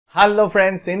Hello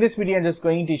friends, in this video I'm just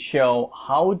going to show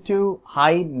how to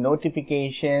hide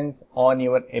notifications on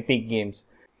your Epic Games.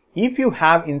 If you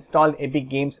have installed Epic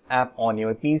Games app on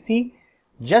your PC,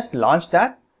 just launch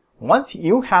that. Once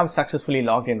you have successfully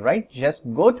logged in, right, just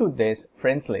go to this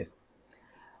friends list.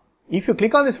 If you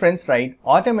click on this friends, right,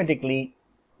 automatically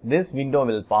this window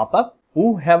will pop up.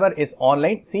 Whoever is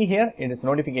online, see here, it is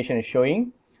notification is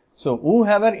showing. So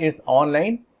whoever is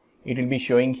online, it will be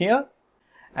showing here.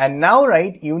 And now,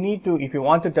 right, you need to, if you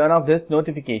want to turn off this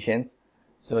notifications,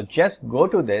 so just go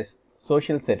to this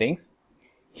social settings.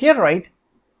 Here, right,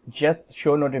 just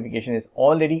show notification is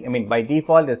already, by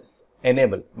default is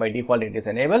enabled. By default it is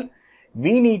enabled.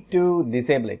 We need to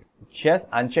disable it. Just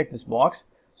uncheck this box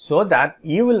so that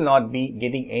you will not be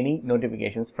getting any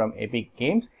notifications from Epic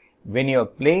Games when you are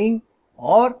playing,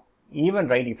 or even,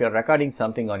 right, if you are recording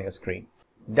something on your screen.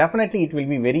 Definitely it will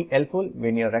be very helpful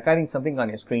when you're recording something on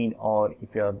your screen, or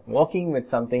if you're working with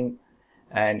something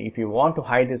and if you want to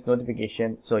hide this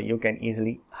notification, so you can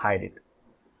easily hide it.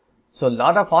 So a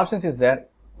lot of options is there.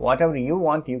 Whatever you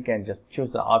want, you can just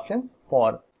choose the options.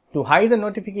 To hide the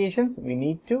notifications, we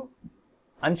need to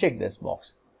uncheck this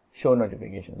box, show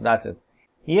notification. That's it.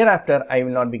 Hereafter I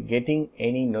will not be getting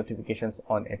any notifications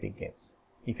on Epic Games.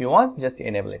 If you want, just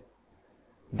enable it.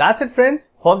 That's it,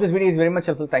 friends. Hope this video is very much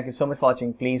helpful. Thank you so much for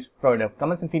watching. Please provide your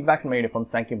comments and feedbacks in my video forms.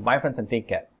 Thank you. Bye friends, and take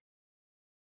care.